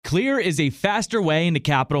Clear is a faster way into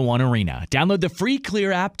Capital One Arena. Download the free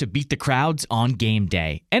Clear app to beat the crowds on game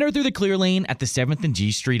day. Enter through the Clear lane at the 7th and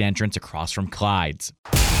G Street entrance across from Clyde's.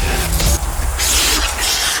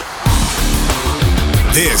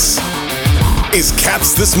 This is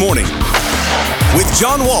Caps This Morning with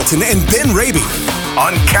John Walton and Ben Raby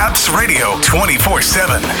on Caps Radio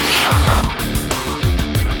 24/7.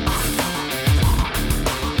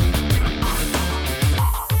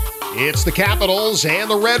 It's the Capitals and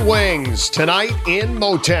the Red Wings tonight in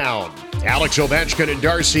Motown. Alex Ovechkin and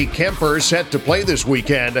Darcy Kuemper set to play this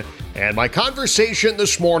weekend. And my conversation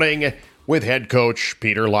this morning with head coach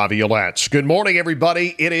Peter Laviolette. Good morning,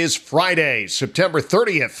 everybody. It is Friday, September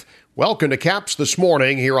 30th. Welcome to Caps This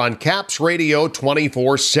Morning here on Caps Radio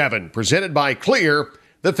 24/7. Presented by Clear,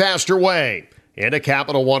 the faster way into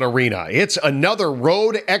Capital One Arena. It's another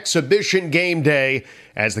road exhibition game day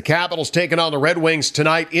as the Capitals taking on the Red Wings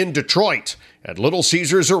tonight in Detroit at Little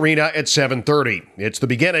Caesars Arena at 7:30. It's the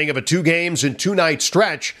beginning of a 2-games and 2-night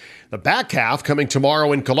stretch. The back half coming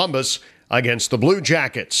tomorrow in Columbus against the Blue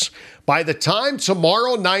Jackets. By the time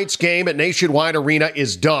tomorrow night's game at Nationwide Arena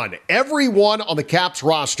is done, everyone on the Caps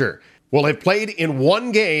roster will have played in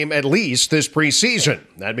one game at least this preseason.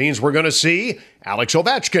 That means we're going to see Alex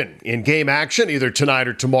Ovechkin in game action either tonight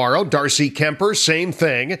or tomorrow. Darcy Kuemper, same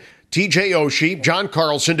thing. TJ Oshie, John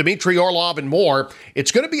Carlson, Dmitry Orlov, and more.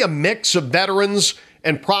 It's going to be a mix of veterans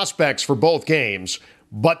and prospects for both games.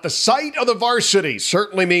 But the sight of the varsity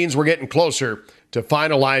certainly means we're getting closer to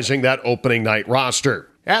finalizing that opening night roster.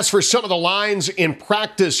 As for some of the lines in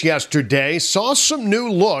practice yesterday, saw some new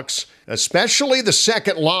looks, especially the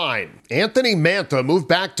second line. Anthony Mantha moved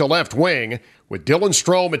back to left wing with Dylan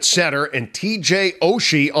Strome at center and TJ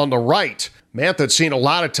Oshie on the right. Mantha had seen a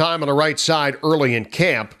lot of time on the right side early in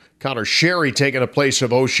camp. Connor Sherry taking the place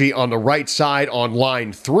of Oshie on the right side on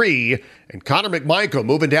line 3. And Connor McMichael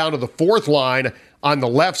moving down to the fourth line on the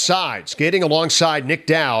left side, skating alongside Nick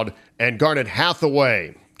Dowd and Garnet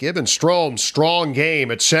Hathaway. Given Strome's strong game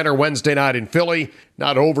at center Wednesday night in Philly,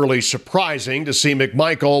 not overly surprising to see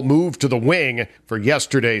McMichael move to the wing for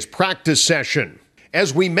yesterday's practice session.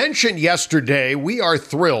 As we mentioned yesterday, we are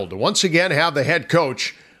thrilled to once again have the head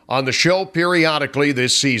coach on the show periodically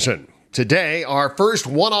this season. Today, our first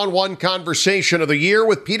one-on-one conversation of the year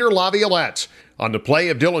with Peter Laviolette on the play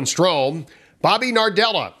of Dylan Strome, Bobby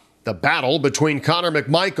Nardella, the battle between Connor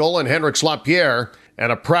McMichael and Henrik Lapierre,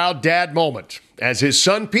 and a proud dad moment as his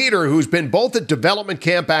son Peter, who's been both at development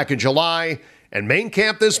camp back in July and main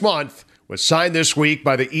camp this month, was signed this week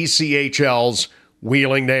by the ECHL's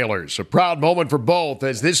Wheeling Nailers. A proud moment for both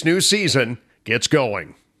as this new season gets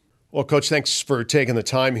going. Well, Coach, thanks for taking the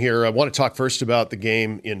time here. I want to talk first about the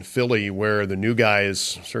game in Philly where the new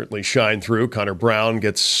guys certainly shine through. Connor Brown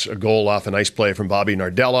gets a goal off a nice play from Bobby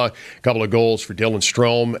Nardella, a couple of goals for Dylan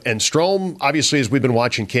Strome. And Strome, obviously, as we've been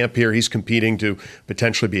watching camp here, he's competing to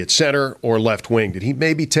potentially be at center or left wing. Did he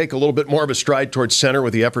maybe take a little bit more of a stride towards center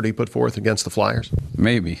with the effort he put forth against the Flyers?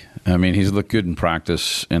 Maybe. I mean, he's looked good in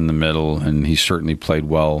practice in the middle, and he certainly played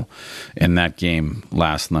well in that game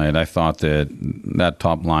last night. I thought that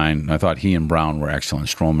top line, I thought he and Brown were excellent.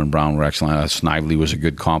 Strome and Brown were excellent. Snively was a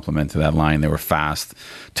good complement to that line. They were fast,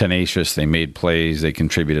 tenacious. They made plays. They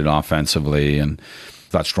contributed offensively. And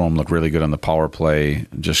I thought Strome looked really good on the power play,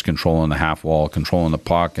 just controlling the half wall, controlling the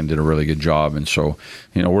puck, and did a really good job. And so,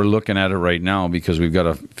 we're looking at it right now because we've got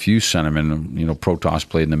a few centermen. Protas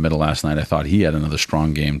played in the middle last night. I thought he had another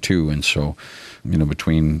strong game too. And so,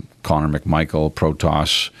 between Connor McMichael,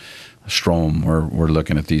 Protas, Strome, we're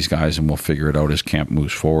looking at these guys, and we'll figure it out as camp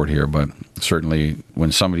moves forward here. But certainly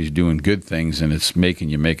when somebody's doing good things and it's making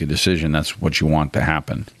you make a decision, that's what you want to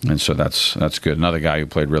happen. And so that's good. Another guy who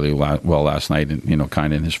played really well last night, and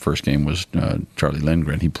kind of in his first game, was Charlie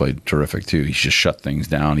Lindgren. He played terrific too. He just shut things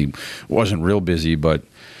down. He wasn't real busy, but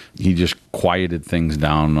he just quieted things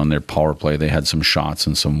down on their power play. They had some shots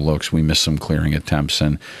and some looks. We missed some clearing attempts,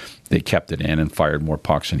 and they kept it in and fired more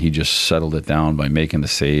pucks, and he just settled it down by making the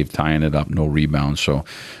save, tying it up, no rebounds. So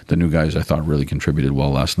the new guys, I thought, really contributed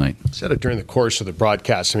well last night. I said it during the course of the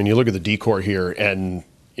broadcast. I mean, you look at the decor here, and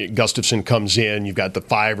Gustafsson comes in, you've got the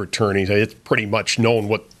 5 returning. It's pretty much known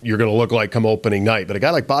what you're going to look like come opening night. But a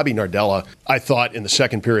guy like Bobby Nardella, I thought in the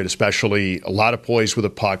second period especially, a lot of poise with a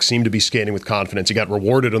puck, seemed to be skating with confidence. He got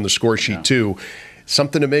rewarded on the score sheet too.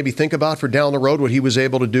 Something to maybe think about for down the road, what he was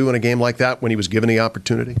able to do in a game like that when he was given the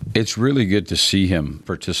opportunity? It's really good to see him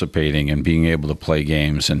participating and being able to play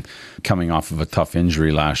games, and coming off of a tough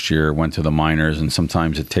injury last year, went to the minors, and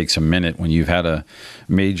sometimes it takes a minute. When you've had a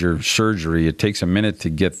major surgery, it takes a minute to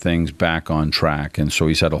get things back on track. And so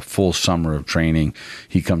he's had a full summer of training.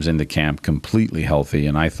 He comes into camp completely healthy,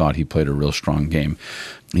 and I thought he played a real strong game.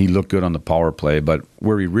 He looked good on the power play, but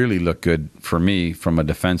where he really looked good for me from a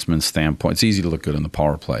defenseman standpoint, it's easy to look good on the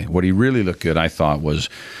power play. What he really looked good, I thought, was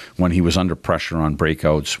when he was under pressure on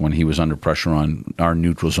breakouts, when he was under pressure on our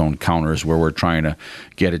neutral zone counters, where we're trying to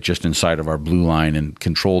get it just inside of our blue line and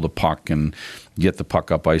control the puck and get the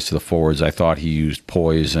puck up ice to the forwards. I thought he used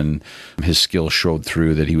poise, and his skills showed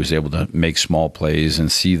through that he was able to make small plays and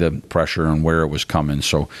see the pressure and where it was coming.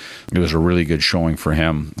 So it was a really good showing for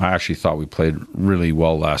him. I actually thought we played really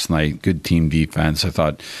well last night. Good team defense. I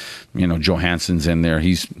thought, Johansson's in there.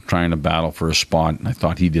 He's trying to battle for a spot. I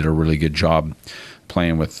thought he did a really good job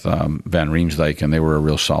playing with Van Riemsdyk, and they were a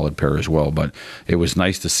real solid pair as well. But it was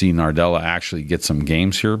nice to see Nardella actually get some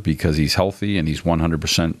games here because he's healthy and he's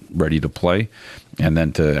 100% ready to play. And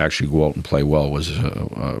then to actually go out and play well was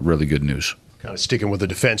really good news. Kind of sticking with the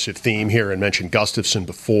defensive theme here, and mentioned Gustafsson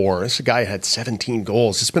before. This guy had 17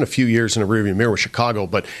 goals. It's been a few years in a rearview mirror with Chicago,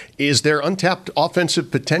 but is there untapped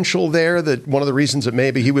offensive potential there that one of the reasons that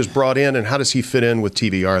maybe he was brought in, and how does he fit in with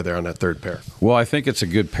TVR there on that third pair? Well, I think it's a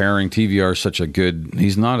good pairing. TVR is such a good,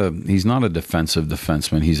 he's not a defensive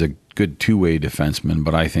defenseman. He's a good two-way defenseman,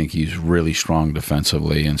 but I think he's really strong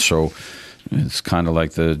defensively, and so it's kind of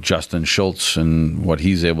like the Justin Schultz and what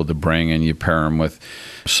he's able to bring, and you pair him with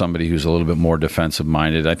somebody who's a little bit more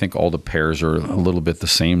defensive-minded. I think all the pairs are a little bit the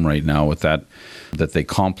same right now with that they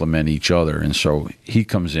complement each other. And so he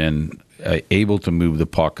comes in able to move the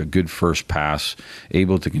puck, a good first pass,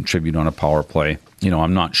 able to contribute on a power play.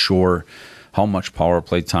 I'm not sure how much power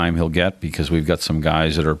play time he'll get because we've got some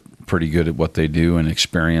guys that are pretty good at what they do and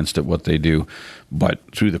experienced at what they do. But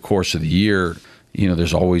through the course of the year,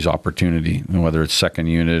 there's always opportunity, whether it's second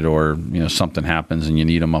unit or, something happens and you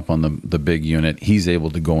need him up on the big unit. He's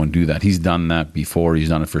able to go and do that. He's done that before. He's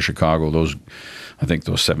done it for Chicago. I think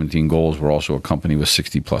those 17 goals were also accompanied with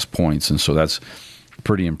 60-plus points. And so that's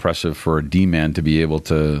pretty impressive for a D-man to be able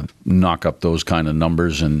to knock up those kind of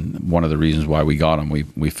numbers. And one of the reasons why we got him,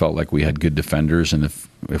 we felt like we had good defenders. And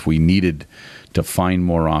if we needed to find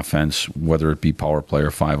more offense, whether it be power play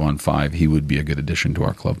or 5-on-5, he would be a good addition to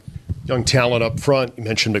our club. Young talent up front. You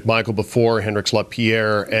mentioned McMichael before, Hendrix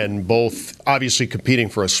Lapierre, and both obviously competing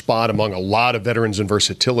for a spot among a lot of veterans and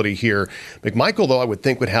versatility here. McMichael, though, I would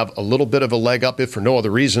think would have a little bit of a leg up, if for no other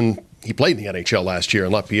reason. He played in the NHL last year,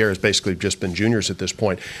 and Lapierre has basically just been juniors at this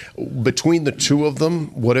point. Between the two of them,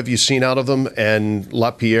 what have you seen out of them? And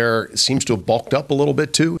Lapierre seems to have bulked up a little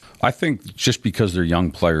bit, too. I think just because they're young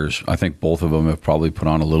players, I think both of them have probably put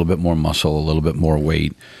on a little bit more muscle, a little bit more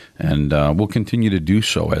weight, and will continue to do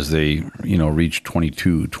so as they, reach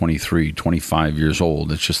 22, 23, 25 years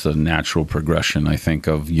old. It's just a natural progression, I think,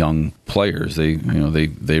 of young players. They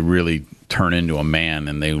really turn into a man,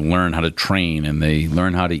 and they learn how to train, and they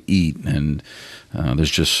learn how to eat, and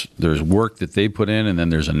there's work that they put in, and then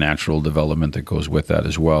there's a natural development that goes with that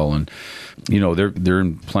as well. And they're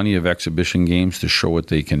in plenty of exhibition games to show what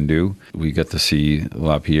they can do. We got to see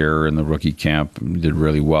Lapierre in the rookie camp, did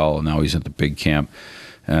really well, and now he's at the big camp.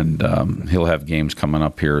 And he'll have games coming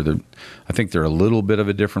up here. I think they're a little bit of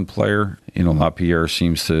a different player. Lapierre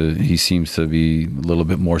seems to be a little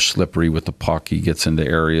bit more slippery with the puck. He gets into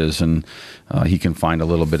areas and he can find a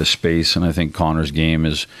little bit of space. And I think Connor's game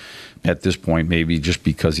is, at this point, maybe just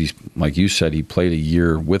because he's, like you said, he played a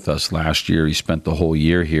year with us last year. He spent the whole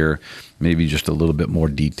year here, maybe just a little bit more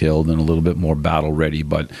detailed and a little bit more battle ready.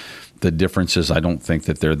 But the difference is I don't think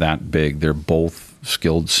that they're that big. They're both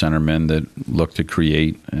skilled centermen that look to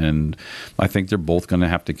create, and I think they're both going to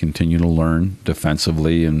have to continue to learn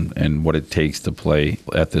defensively and what it takes to play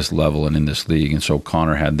at this level and in this league. And so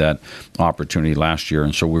Connor had that opportunity last year,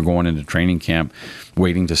 and so we're going into training camp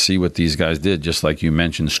waiting to see what these guys did. Just like you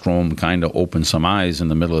mentioned, Strome kind of opened some eyes in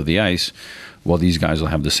the middle of the ice. Well, these guys will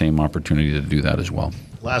have the same opportunity to do that as well.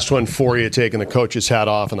 Last one for you, taking the coach's hat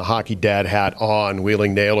off and the hockey dad hat on.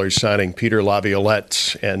 Wheeling Nailers signing Peter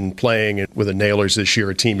Laviolette and playing with the Nailers this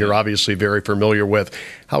year, a team you're obviously very familiar with.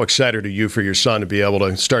 How excited are you for your son to be able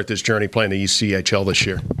to start this journey playing the ECHL this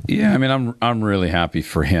year? Yeah, I mean, I'm really happy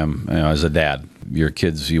for him as a dad. Your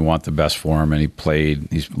kids, you want the best for him, and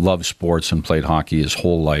he's loved sports and played hockey his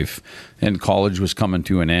whole life. And college was coming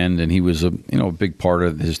to an end, and he was a big part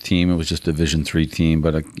of his team. It was just a Division III team,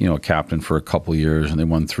 but a captain for a couple years, and they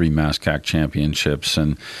won 3 MASCAC championships.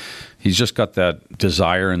 And he's just got that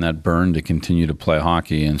desire and that burn to continue to play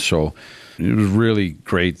hockey. And so it was really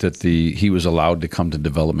great that he was allowed to come to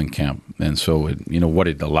development camp. And so, what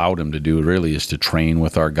it allowed him to do really is to train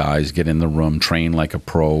with our guys, get in the room, train like a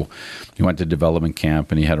pro. He went to development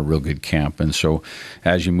camp, and he had a real good camp. And so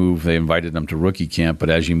as you move, they invited him to rookie camp,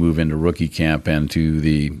 but as you move into rookie camp and to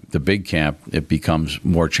the big camp, it becomes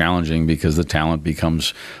more challenging because the talent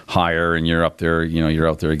becomes higher, and you're up there, you're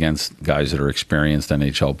out there against guys that are experienced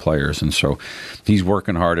NHL players. And so he's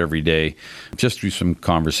working hard every day. Just through some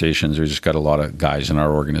conversations, we just got a lot of guys in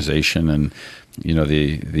our organization, and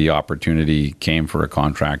the opportunity came for a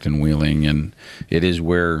contract in Wheeling, and it is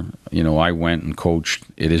where, I went and coached.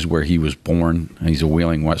 It is where he was born. He's a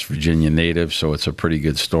Wheeling, West Virginia native, so it's a pretty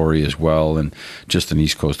good story as well, and just an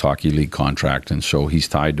East Coast Hockey League contract. And so he's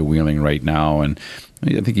tied to Wheeling right now, and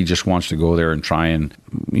I think he just wants to go there and try and,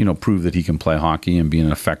 prove that he can play hockey and be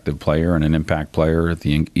an effective player and an impact player at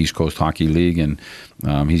the East Coast Hockey League. And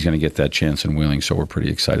he's going to get that chance in Wheeling, so we're pretty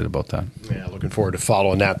excited about that. Yeah, looking forward to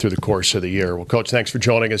following that through the course of the year. Well, Coach, thanks for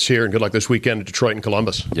joining us here, and good luck this weekend in Detroit and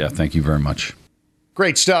Columbus. Yeah, thank you very much.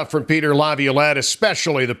 Great stuff from Peter Laviolette,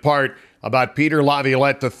 especially the part about Peter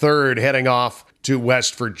Laviolette III heading off to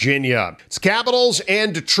West Virginia. It's Capitals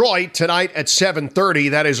and Detroit tonight at 7:30.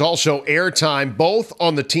 That is also airtime both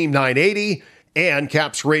on the Team 980 and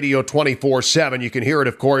Caps Radio 24/7. You can hear it,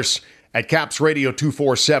 of course, at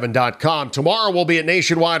capsradio247.com. Tomorrow we'll be at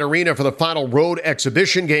Nationwide Arena for the final road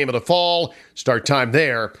exhibition game of the fall. Start time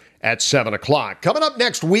there at 7 o'clock. Coming up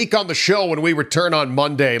next week on the show when we return on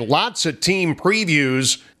Monday, lots of team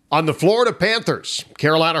previews on the Florida Panthers,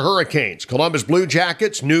 Carolina Hurricanes, Columbus Blue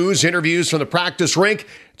Jackets, news, interviews from the practice rink.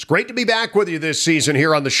 It's great to be back with you this season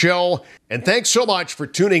here on the show. And thanks so much for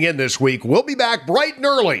tuning in this week. We'll be back bright and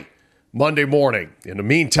early Monday morning. In the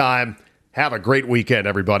meantime, have a great weekend,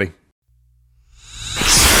 everybody.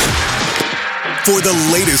 For the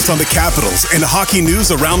latest on the Capitals and hockey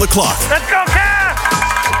news around the clock. Let's go,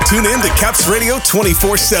 Caps! Tune in to Caps Radio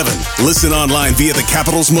 24/7. Listen online via the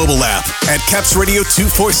Capitals mobile app at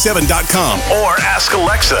capsradio247.com or ask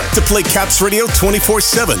Alexa to play Caps Radio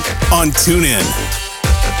 24/7 on TuneIn.